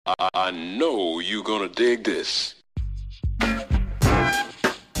I know you're gonna dig this.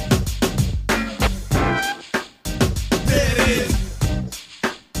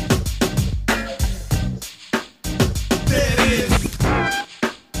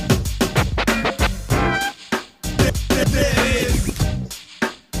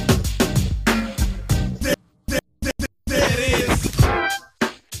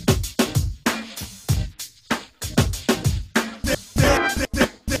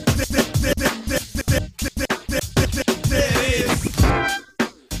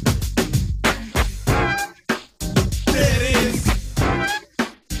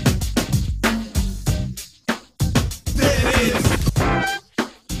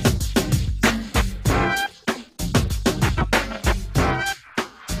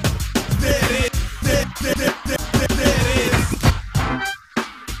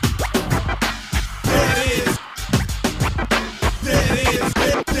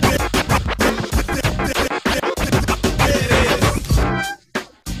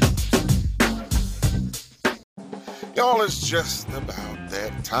 Y'all, it's just about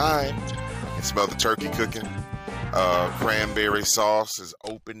that time. I can smell the turkey cooking. Cranberry sauce is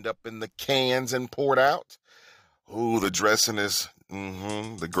opened up in the cans and poured out. Ooh, the dressing is,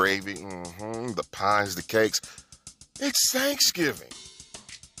 the gravy, the pies, the cakes. It's Thanksgiving,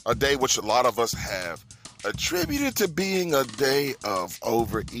 a day which a lot of us have attributed to being a day of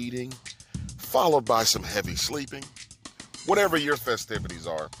overeating, followed by some heavy sleeping. Whatever your festivities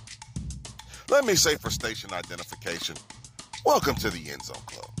are, let me say for station identification, welcome to the End Zone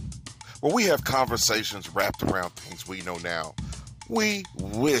Club, where we have conversations wrapped around things we know now we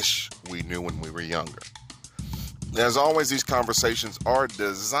wish we knew when we were younger. As always, these conversations are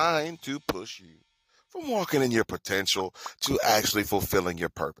designed to push you from walking in your potential to actually fulfilling your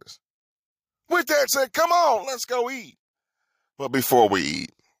purpose. With that said, come on, let's go eat. But before we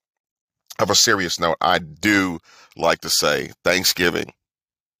eat, of a serious note, I do like to say Thanksgiving,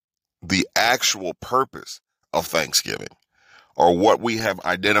 the actual purpose of Thanksgiving, or what we have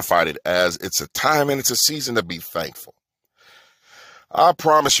identified it as, it's a time and it's a season to be thankful. I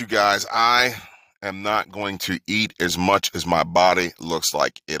promise you guys, I am not going to eat as much as my body looks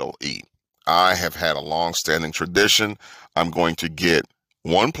like it'll eat. I have had a long-standing tradition. I'm going to get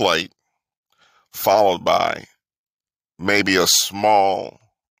one plate, followed by maybe a small,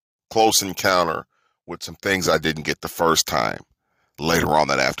 close encounter with some things I didn't get the first time later on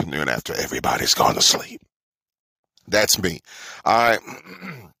that afternoon after everybody's gone to sleep. That's me. I,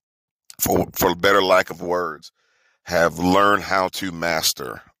 for better lack of words, have learned how to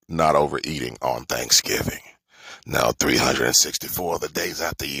master not overeating on Thanksgiving. Now, 364 of the days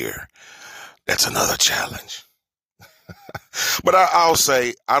out the year, that's another challenge. But I'll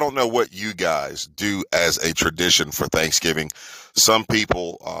say, I don't know what you guys do as a tradition for Thanksgiving. Some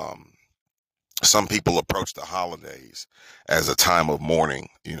people approach the holidays as a time of mourning.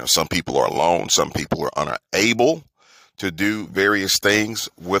 You know, some people are alone. Some people are unable to do various things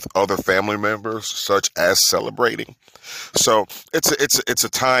with other family members, such as celebrating. So it's a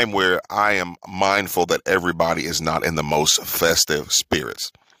time where I am mindful that everybody is not in the most festive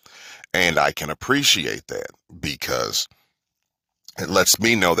spirits. And I can appreciate that because it lets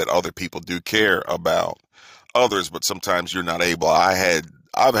me know that other people do care about others, but sometimes you're not able.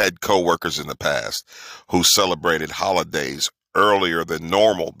 I've had coworkers in the past who celebrated holidays earlier than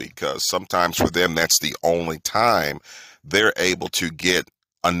normal because sometimes for them that's the only time they're able to get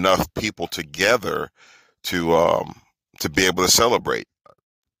enough people together to be able to celebrate.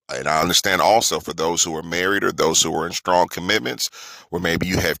 And I understand also for those who are married or those who are in strong commitments, where maybe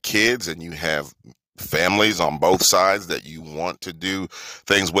you have kids and you have families on both sides that you want to do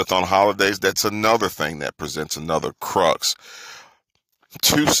things with on holidays, that's another thing that presents another crux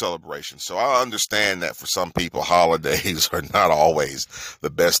to celebration. So I understand that for some people, holidays are not always the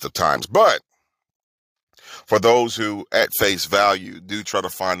best of times. But for those who, at face value, do try to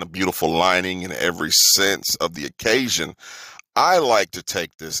find a beautiful lining in every sense of the occasion, I like to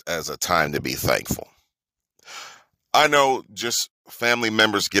take this as a time to be thankful. I know just family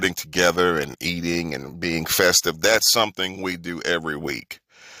members getting together and eating and being festive, that's something we do every week.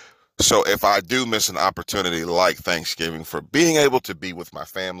 So if I do miss an opportunity like Thanksgiving for being able to be with my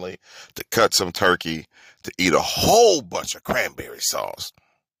family, to cut some turkey, to eat a whole bunch of cranberry sauce,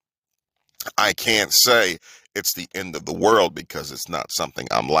 I can't say it's the end of the world because it's not something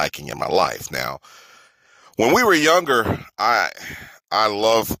I'm lacking in my life. Now, when we were younger, I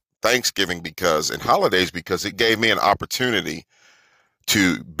love Thanksgiving and holidays because it gave me an opportunity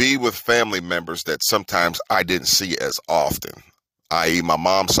to be with family members that sometimes I didn't see as often, i.e. my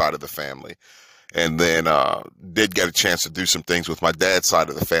mom's side of the family. and then did get a chance to do some things with my dad's side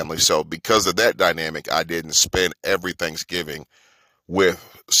of the family. So because of that dynamic, I didn't spend every Thanksgiving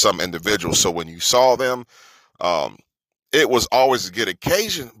with some individuals. So when you saw them, it was always a good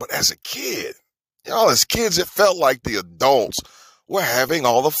occasion. But as a kid, as kids, it felt like the adults were having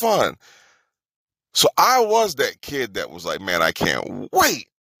all the fun. So I was that kid that was like, man, I can't wait.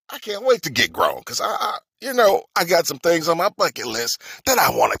 I can't wait to get grown because I got some things on my bucket list that I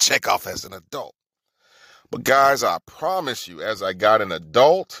want to check off as an adult. But guys, I promise you, as I got an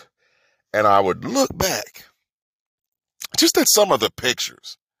adult and I would look back just at some of the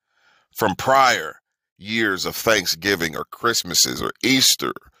pictures from prior years of Thanksgiving or Christmases or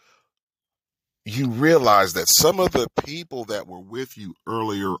Easter, you realize that some of the people that were with you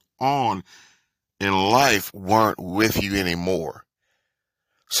earlier on in life weren't with you anymore.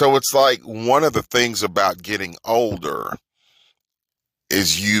 So it's like one of the things about getting older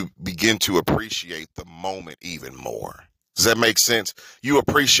is you begin to appreciate the moment even more. Does that make sense? You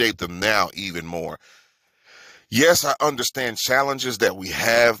appreciate them now even more. Yes, I understand challenges that we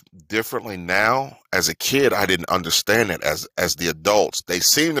have differently now. As a kid, I didn't understand it as the adults. They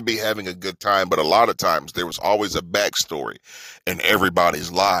seem to be having a good time, but a lot of times there was always a backstory in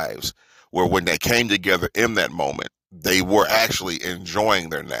everybody's lives where when they came together in that moment, they were actually enjoying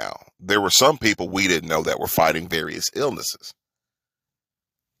their now. There were some people we didn't know that were fighting various illnesses.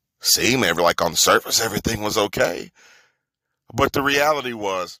 Seemed like on the surface, everything was okay. But the reality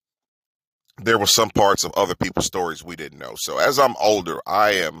was there were some parts of other people's stories we didn't know. So as I'm older,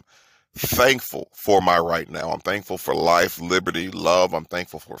 I am thankful for my right now. I'm thankful for life, liberty, love. I'm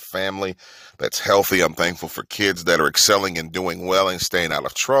thankful for family that's healthy. I'm thankful for kids that are excelling and doing well and staying out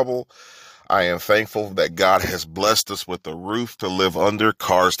of trouble. I am thankful that God has blessed us with a roof to live under,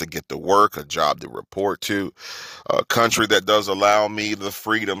 cars to get to work, a job to report to, a country that does allow me the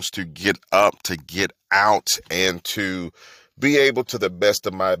freedoms to get up, to get out, and to be able to the best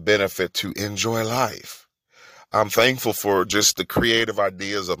of my benefit to enjoy life. I'm thankful for just the creative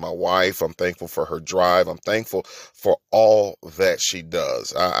ideas of my wife. I'm thankful for her drive. I'm thankful for all that she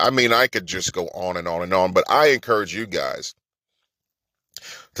does. I could just go on and on and on, but I encourage you guys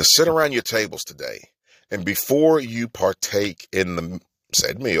to sit around your tables today, and before you partake in the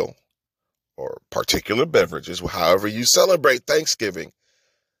said meal or particular beverages, however you celebrate Thanksgiving,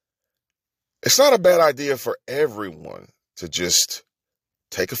 it's not a bad idea for everyone to just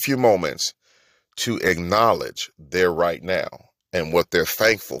take a few moments to acknowledge their right now and what they're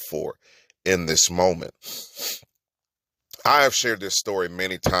thankful for in this moment. I have shared this story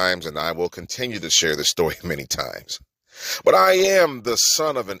many times, and I will continue to share this story many times. But I am the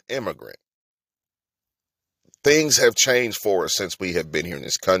son of an immigrant. Things have changed for us since we have been here in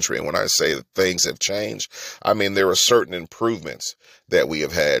this country. And when I say that things have changed, I mean there are certain improvements that we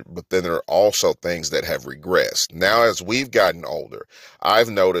have had, but then there are also things that have regressed. Now, as we've gotten older, I've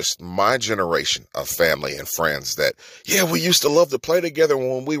noticed my generation of family and friends that, we used to love to play together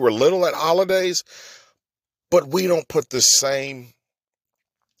when we were little at holidays, but we don't put the same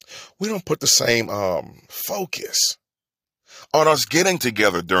focus on us getting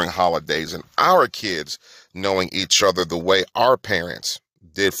together during holidays and our kids knowing each other the way our parents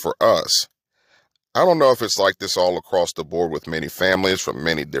did for us. I don't know if it's like this all across the board with many families from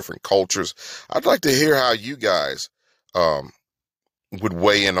many different cultures. I'd like to hear how you guys would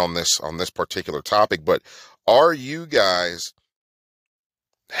weigh in on this particular topic. But are you guys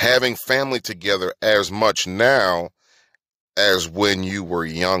having family together as much now as when you were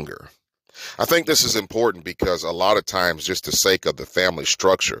younger? I think this is important because a lot of times, just the sake of the family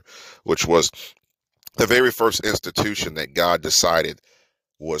structure, which was the very first institution that God decided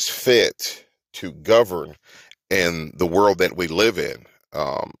was fit to govern in the world that we live in,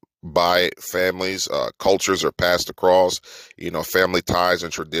 by families, cultures are passed across, family ties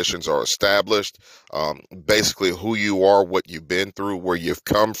and traditions are established, basically who you are, what you've been through, where you've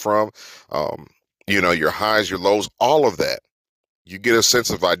come from, your highs, your lows, all of that. You get a sense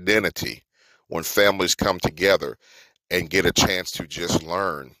of identity when families come together and get a chance to just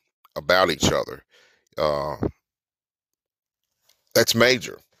learn about each other. That's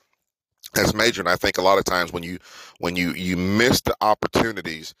major. That's major. And I think a lot of times when you miss the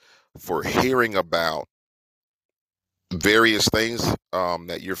opportunities for hearing about various things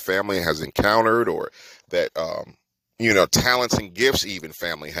that your family has encountered, or that, talents and gifts even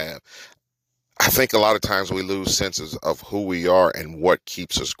family have, I think a lot of times we lose senses of who we are and what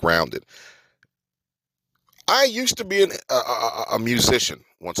keeps us grounded. I used to be a musician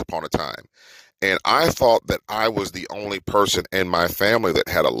once upon a time, and I thought that I was the only person in my family that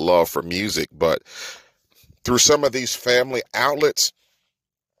had a love for music. But through some of these family outlets,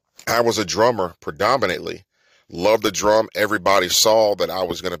 I was a drummer predominantly. Loved the drum. Everybody saw that I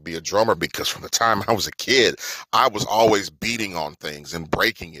was going to be a drummer because from the time I was a kid, I was always beating on things and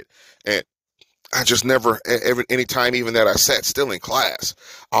breaking it. And I just never, any time even that I sat still in class,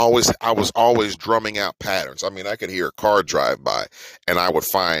 I was always drumming out patterns. I mean, I could hear a car drive by and I would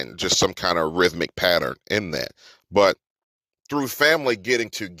find just some kind of rhythmic pattern in that. But through family getting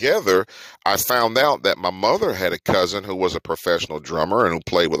together, I found out that my mother had a cousin who was a professional drummer and who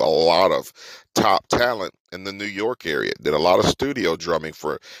played with a lot of top talent in the New York area. Did a lot of studio drumming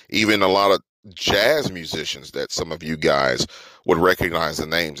for even a lot of jazz musicians that some of you guys would recognize the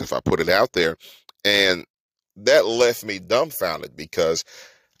names if I put it out there. And that left me dumbfounded because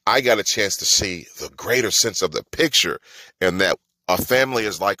I got a chance to see the greater sense of the picture and that a family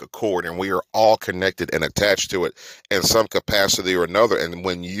is like a cord and we are all connected and attached to it in some capacity or another. And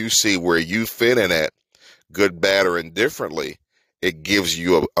when you see where you fit in at, good, bad, or indifferently, it gives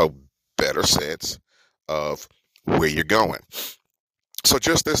you a better sense of where you're going. So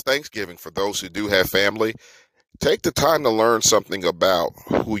just this Thanksgiving, for those who do have family, take the time to learn something about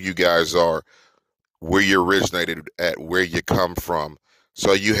who you guys are, where you originated at, where you come from,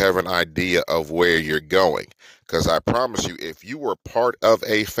 so you have an idea of where you're going. Because I promise you, if you were part of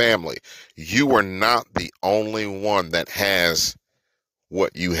a family, you are not the only one that has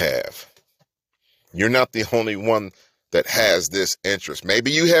what you have. You're not the only one that has this interest. Maybe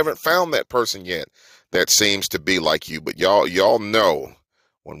you haven't found that person yet that seems to be like you, but y'all know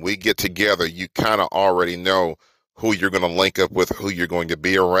when we get together, you kind of already know who you're going to link up with, who you're going to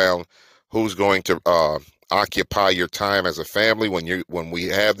be around, who's going to occupy your time as a family when we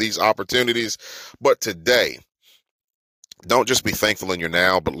have these opportunities. But today, don't just be thankful in your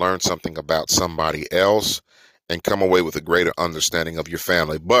now, but learn something about somebody else and come away with a greater understanding of your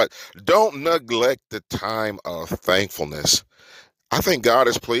family. But don't neglect the time of thankfulness. I think God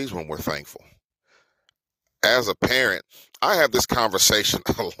is pleased when we're thankful. As a parent, I have this conversation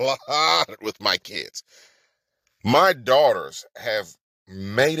a lot with my kids. My daughters have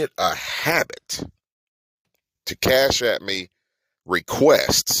made it a habit to cash at me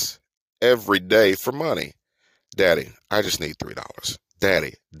requests every day for money. Daddy, I just need $3.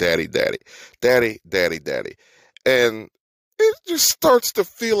 Daddy, daddy, daddy, daddy, daddy, daddy. And it just starts to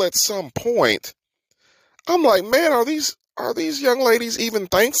feel at some point, I'm like, man, are these young ladies even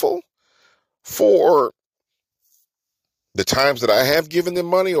thankful for the times that I have given them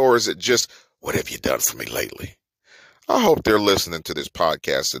money, or is it just, what have you done for me lately? I hope they're listening to this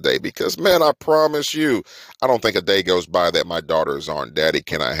podcast today because, man, I promise you, I don't think a day goes by that my daughters aren't, Daddy,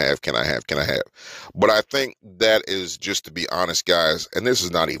 can I have, can I have, can I have? But I think that is, just to be honest, guys, and this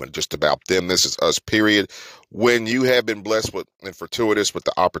is not even just about them, this is us, period. When you have been blessed with and fortuitous with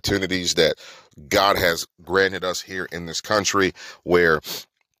the opportunities that God has granted us here in this country, where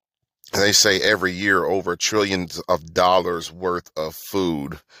they say every year over trillions of dollars worth of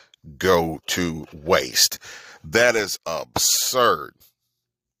food go to waste. That is absurd.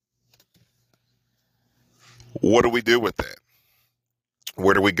 What do we do with that?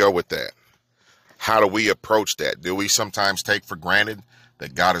 Where do we go with that? How do we approach that? Do we sometimes take for granted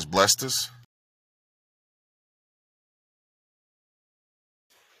that God has blessed us?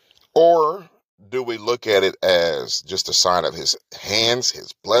 Or do we look at it as just a sign of his hands,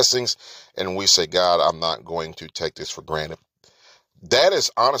 his blessings, and we say, God, I'm not going to take this for granted? That is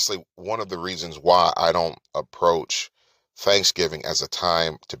honestly one of the reasons why I don't approach Thanksgiving as a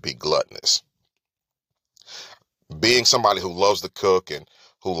time to be gluttonous. Being somebody who loves to cook and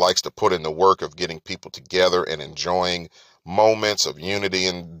who likes to put in the work of getting people together and enjoying moments of unity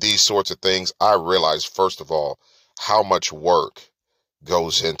and these sorts of things, I realize, first of all, how much work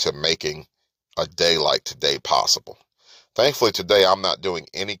goes into making a day like today possible. Thankfully, today I'm not doing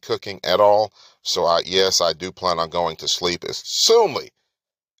any cooking at all. So yes, I do plan on going to sleep as soonly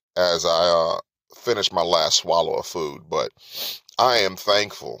as I finish my last swallow of food. But I am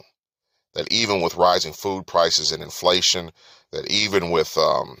thankful that even with rising food prices and inflation, that even with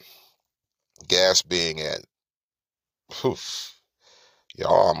gas being at, y'all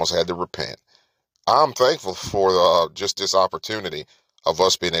almost had to repent. I'm thankful for just this opportunity of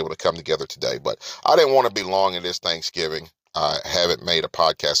us being able to come together today. But I didn't want to be long in this Thanksgiving. I haven't made a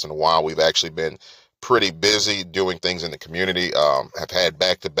podcast in a while. We've actually been pretty busy doing things in the community. Have had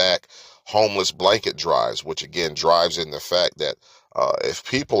back-to-back homeless blanket drives, which again drives in the fact that if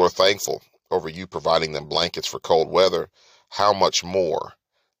people are thankful over you providing them blankets for cold weather, how much more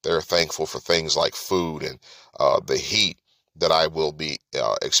they're thankful for things like food and the heat that I will be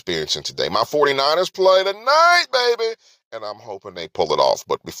experiencing today. My 49ers play tonight, baby, and I'm hoping they pull it off.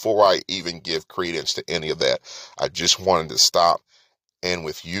 But before I even give credence to any of that, I just wanted to stop and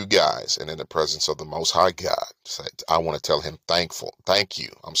with you guys and in the presence of the Most High God. I want to tell him thank you.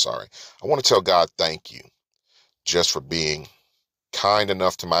 I want to tell God thank you just for being kind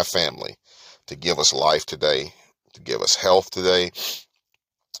enough to my family to give us life today, to give us health today,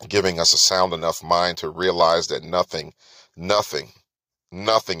 giving us a sound enough mind to realize that nothing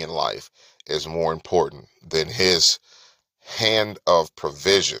in life is more important than his hand of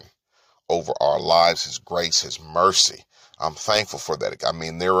provision over our lives, his grace, his mercy. I'm thankful for that. I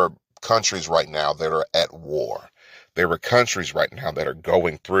mean, there are countries right now that are at war. There are countries right now that are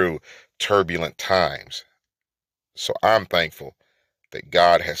going through turbulent times. So I'm thankful that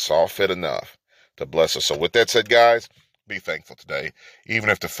God has saw fit enough to bless us. So with that said, guys, be thankful today. Even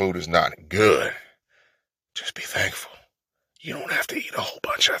if the food is not good, just be thankful. You don't have to eat a whole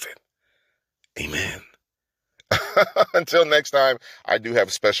bunch of it. Amen. Until next time, I do have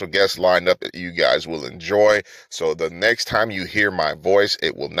a special guest lined up that you guys will enjoy. So the next time you hear my voice,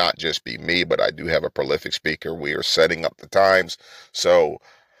 it will not just be me, but I do have a prolific speaker. We are setting up the times. So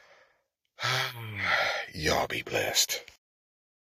y'all be blessed.